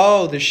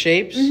 Oh, the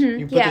shapes. Mhm,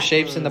 You put yeah. the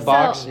shapes in the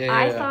box. So Yeah, yeah,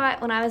 I yeah.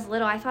 thought when I was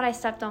little, I thought I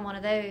stepped on one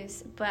of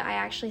those, but I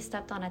actually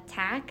stepped on a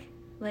tack,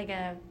 like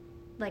a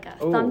Ooh.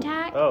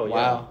 thumbtack. Oh yeah.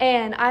 Wow.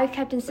 And I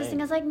kept insisting.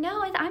 Dang. I was like,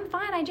 no, I'm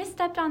fine. I just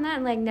stepped on that.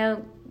 And like,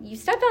 no, you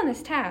stepped on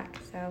this tack.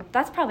 So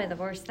that's probably the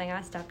worst thing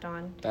I stepped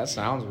on. That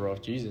sounds rough.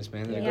 Jesus,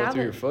 man. Did it Yeah, go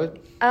through but- your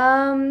foot?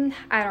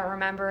 I don't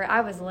remember. I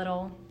was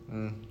little.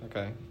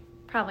 Okay.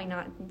 Probably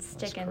not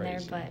stick in there,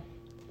 crazy. but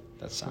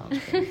That sounds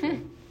painful.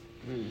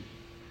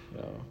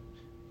 Yo.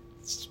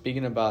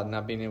 Speaking about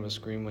not being able to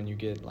scream when you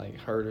get like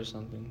hurt or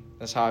something,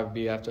 that's how I'd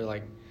be after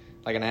like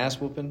an ass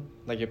whooping.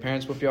 Like your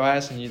parents whoop your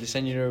ass and they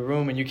send you to a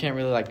room and you can't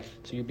really like,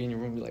 so you'd be in your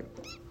room, be like,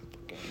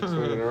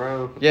 Swinging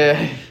around.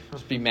 yeah,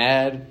 just be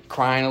mad,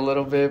 crying a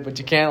little bit, but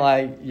you can't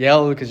like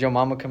yell because your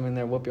mama come in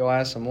there and whoop your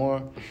ass some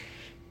more.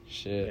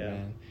 Shit, Yeah.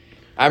 man.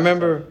 I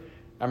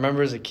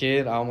remember as a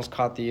kid, I almost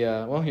caught the.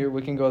 Well, here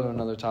we can go to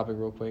another topic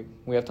real quick.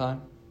 We have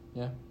time?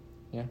 Yeah.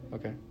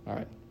 Okay. All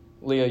right.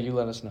 Leah, you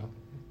let us know.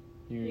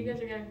 You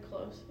guys are getting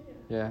close.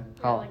 Yeah. Yeah.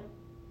 We're How? at, like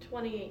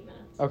 28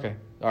 minutes. Okay.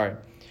 All right.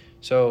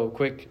 So,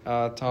 quick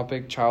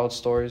topic: child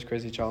stories,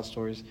 crazy child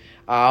stories.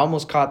 I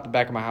almost caught the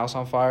back of my house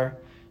on fire.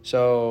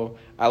 So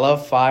I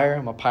love fire.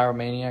 I'm a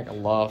pyromaniac. I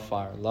love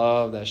fire.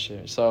 Love that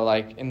shit. So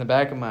like in the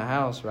back of my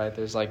house, right,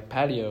 there's like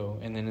patio,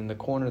 and then in the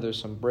corner there's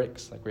some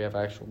bricks. Like we have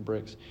actual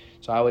bricks.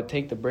 So I would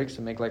take the bricks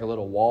and make like a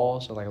little wall,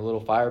 so like a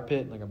little fire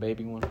pit, like a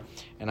baby one.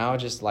 And I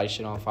would just light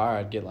shit on fire.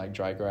 I'd get like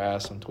dry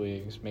grass, some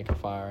twigs, make a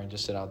fire, and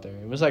just sit out there.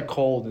 It was like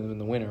cold in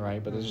the winter,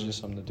 right? But this is just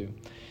something to do.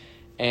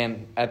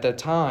 And at that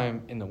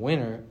time, in the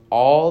winter,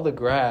 all the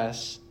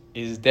grass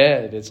is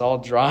dead. It's all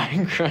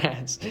drying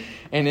grass.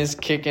 And it's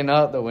kicking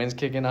up. The wind's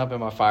kicking up,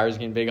 and my fire's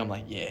getting big. I'm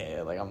like,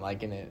 yeah, like, I'm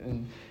liking it.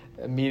 And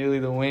immediately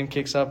the wind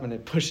kicks up, and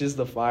it pushes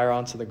the fire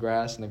onto the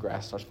grass, and the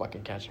grass starts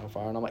fucking catching on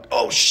fire. And I'm like,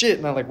 oh, shit.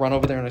 And I, like, run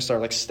over there, and I start,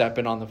 like,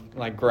 stepping on the,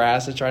 like,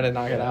 grass to try to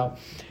knock it out.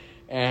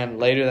 And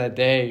later that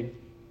day,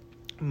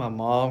 my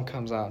mom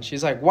comes out.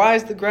 She's like, why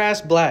is the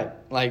grass black?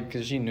 Like,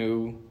 because she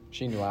knew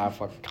I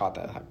fucking caught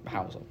that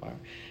house on fire.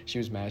 She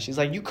was mad. She's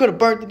like, you could have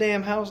burnt the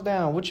damn house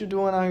down. What you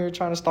doing out here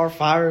trying to start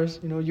fires?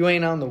 You know, you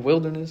ain't out in the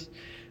wilderness.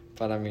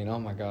 But, I mean, oh,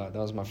 my God. That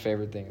was my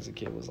favorite thing as a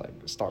kid was, like,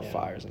 start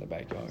fires in the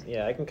backyard.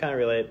 Yeah, I can kind of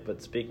relate.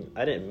 But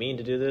I didn't mean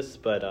to do this.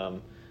 But,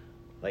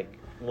 like,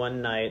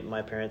 one night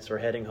my parents were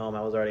heading home.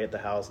 I was already at the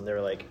house. And they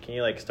were like, can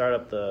you, like, start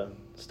up the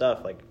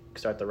stuff? Like,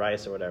 start the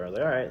rice or whatever. I was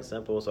like, all right,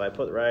 simple. So I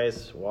put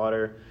rice,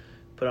 water,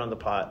 put it on the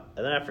pot.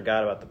 And then I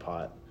forgot about the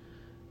pot.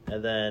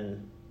 And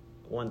then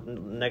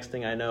next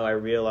thing I know, I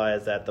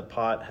realized that the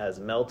pot has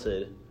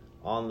melted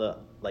on the,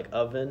 like,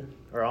 oven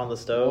or on the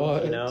stove,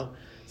 What? you know?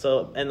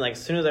 So, and, like,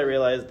 as soon as I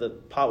realized the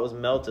pot was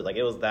melted, like,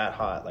 it was that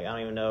hot. Like, I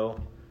don't even know,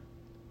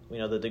 you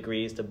know, the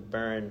degrees to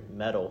burn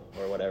metal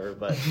or whatever.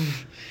 But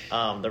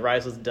the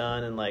rice was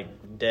done and, like,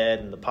 dead,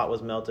 and the pot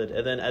was melted.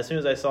 And then as soon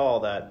as I saw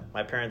all that,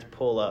 my parents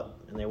pull up,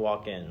 and they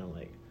walk in, and I'm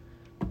like,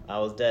 I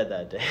was dead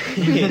that day.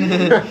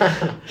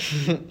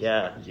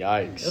 Yeah.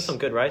 Yikes. It was some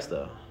good rice,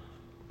 though.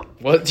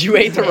 What? You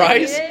ate the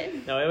rice?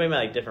 No, we made,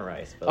 like, different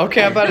rice. But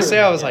Okay, I'm about to say,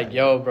 I was Yeah. like,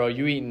 yo, bro,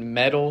 you eating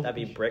metal? That'd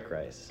be brick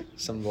rice.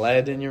 Some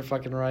lead in your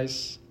fucking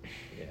rice?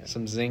 Yeah.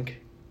 Some zinc?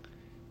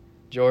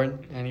 Jordan,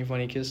 any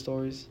funny kid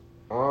stories?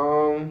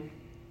 Let's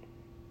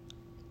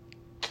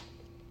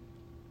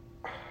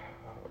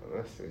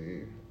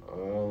see.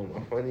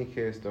 A funny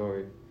kid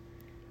story.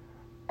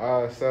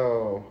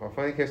 So a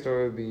funny kid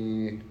story would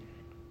be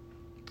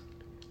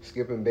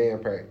skipping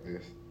band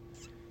practice.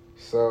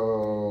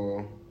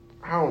 So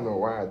I don't know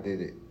why I did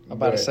it. I'm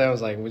about to say, I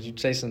was like, was you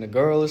chasing a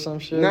girl or some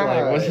shit? Nah,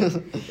 Like, what?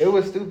 it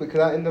was stupid because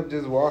I ended up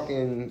just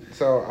walking.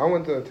 So I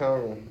went to a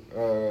town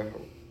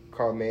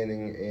called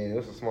Manning, and it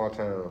was a small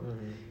town.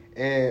 Mm-hmm.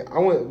 And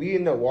we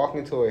ended up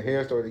walking to a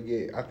hair store to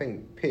get, I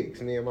think,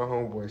 picks, me and my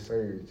homeboy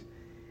Serge.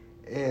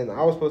 And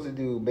I was supposed to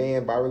do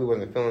band, but I really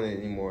wasn't feeling it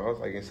anymore. I was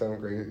like in 7th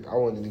grade. I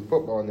wanted to do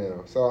football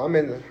now. So I'm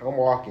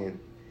walking.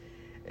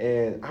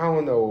 And I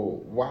don't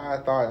know why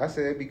I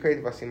said it'd be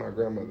crazy if I see my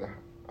grandmother.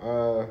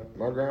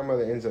 My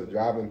grandmother ends up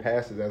driving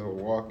past us as we're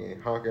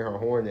walking, honking her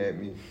horn at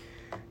me.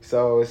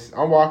 So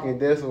I'm walking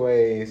this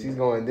way, and she's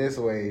going this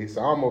way.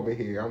 So I'm over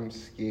here. I'm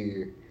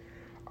scared.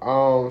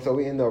 So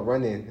we end up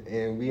running,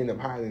 and we end up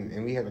hiding,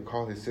 and we had to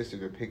call his sister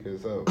to pick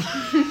us up.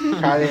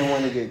 I didn't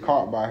want to get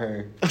caught by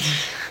her.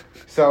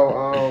 So,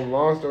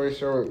 long story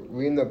short,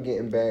 we ended up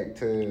getting back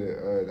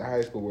to the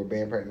high school where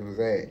band practice was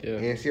at. Yeah.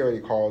 And she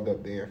already called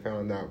up there and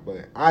found out,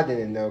 but I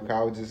didn't know because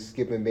I was just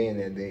skipping band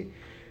that day.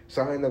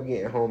 So I ended up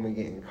getting home and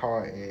getting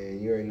caught,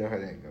 and you already know how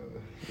that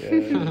goes.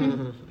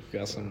 Yeah.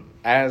 Got some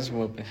ass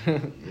whooping.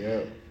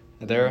 Yep.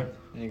 Adara,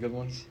 any good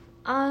ones?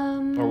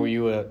 Or were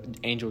you an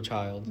angel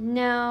child?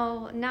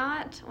 No,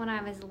 not when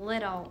I was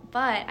little,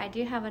 but I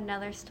do have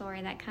another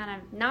story that kind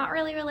of not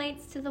really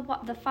relates to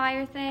the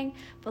fire thing,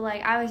 but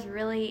like I was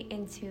really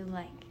into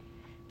like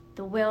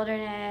the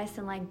wilderness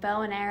and like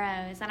bow and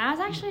arrows, and I was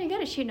actually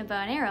good at shooting a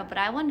bow and arrow, but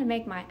I wanted to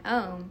make my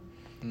own.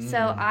 So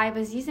I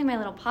was using my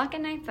little pocket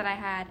knife that I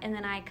had, and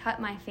then I cut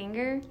my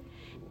finger,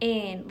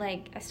 and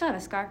like I still have a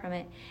scar from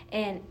it,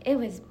 and it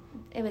was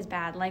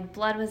bad. Like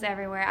blood was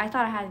everywhere. I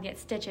thought I had to get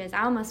stitches.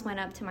 I almost went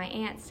up to my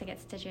aunt's to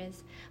get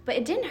stitches, but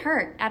it didn't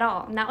hurt at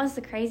all. And that was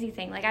the crazy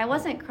thing. Like I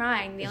wasn't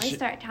crying. The only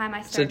time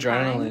I started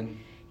crying,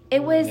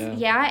 it was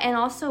and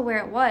also where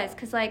it was,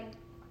 because like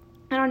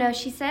I don't know.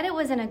 She said it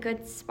was in a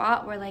good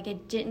spot where like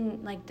it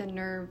didn't like the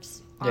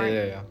nerves.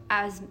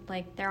 As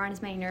like there aren't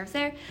as many nerves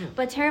there,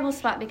 but terrible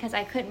spot because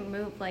I couldn't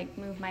move my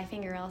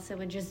finger, else it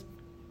would just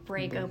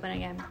break open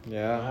again.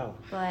 Yeah. Wow.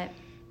 But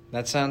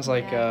that sounds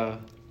like I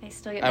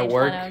still get at made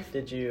work. fun of.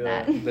 Did you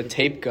the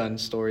tape gun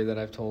story that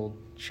I've told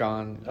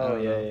Sean. Oh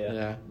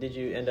yeah. Did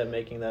you end up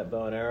making that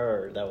bow and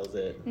arrow, or that was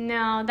it?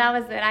 No, that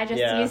was it. I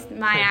just used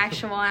my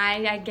actual.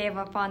 I gave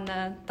up on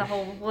the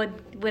whole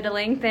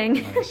whittling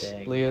thing. Nice.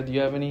 Leah, do you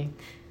have any?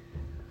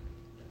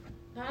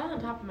 Not on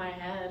the top of my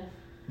head.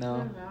 No. I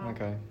don't know.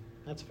 Okay.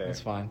 That's fair.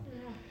 That's fine.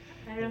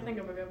 Yeah. I gotta think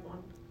of a good one.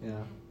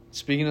 Yeah.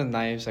 Speaking of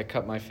knives, I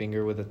cut my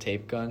finger with a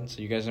tape gun.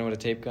 So you guys know what a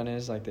tape gun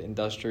is? Like the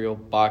industrial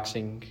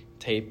boxing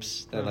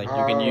tapes that like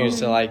you can use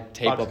to like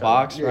tape a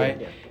box,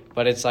 right? Yeah.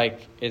 But it's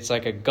like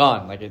a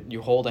gun. Like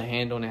you hold a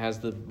handle and it has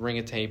the ring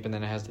of tape and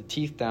then it has the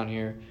teeth down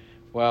here.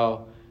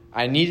 Well,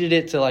 I needed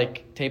it to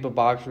like tape a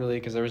box really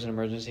because there was an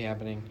emergency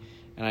happening,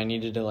 and I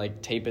needed to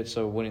like tape it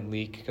so it wouldn't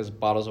leak because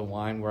bottles of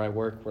wine where I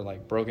work were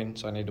like broken,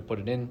 so I needed to put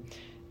it in.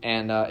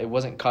 And it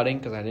wasn't cutting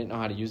because I didn't know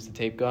how to use the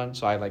tape gun.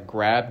 So I like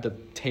grabbed the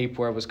tape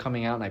where it was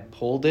coming out and I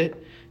pulled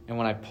it. And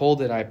when I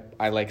pulled it,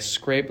 I like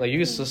scraped. Like you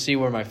can still see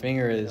where my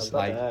finger is.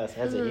 Like,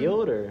 has it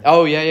healed or?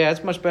 Oh yeah,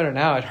 it's much better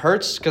now. It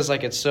hurts because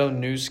like it's so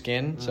new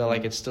skin, so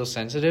like it's still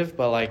sensitive.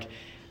 But like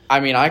I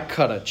mean, I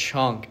cut a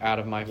chunk out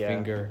of my Yeah,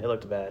 finger. it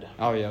looked bad.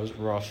 Oh yeah, it was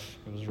rough.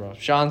 It was rough.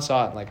 Sean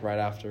saw it like right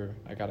after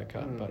I got a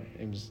cut, but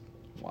it was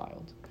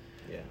wild.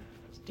 Yeah,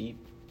 it's deep.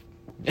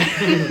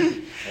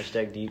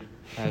 Hashtag deep.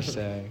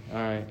 Hashtag.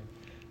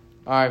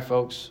 All right,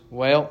 folks.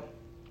 Well,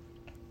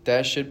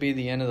 that should be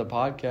the end of the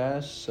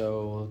podcast.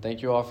 So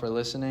thank you all for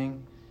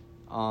listening.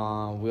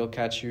 We'll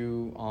catch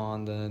you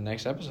on the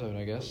next episode,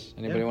 I guess.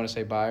 Anybody want to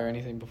say bye or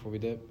anything before we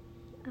dip?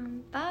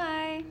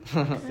 Bye.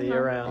 See you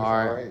around.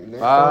 All right.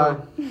 Next Bye.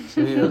 time.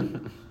 See ya.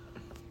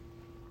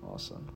 Awesome.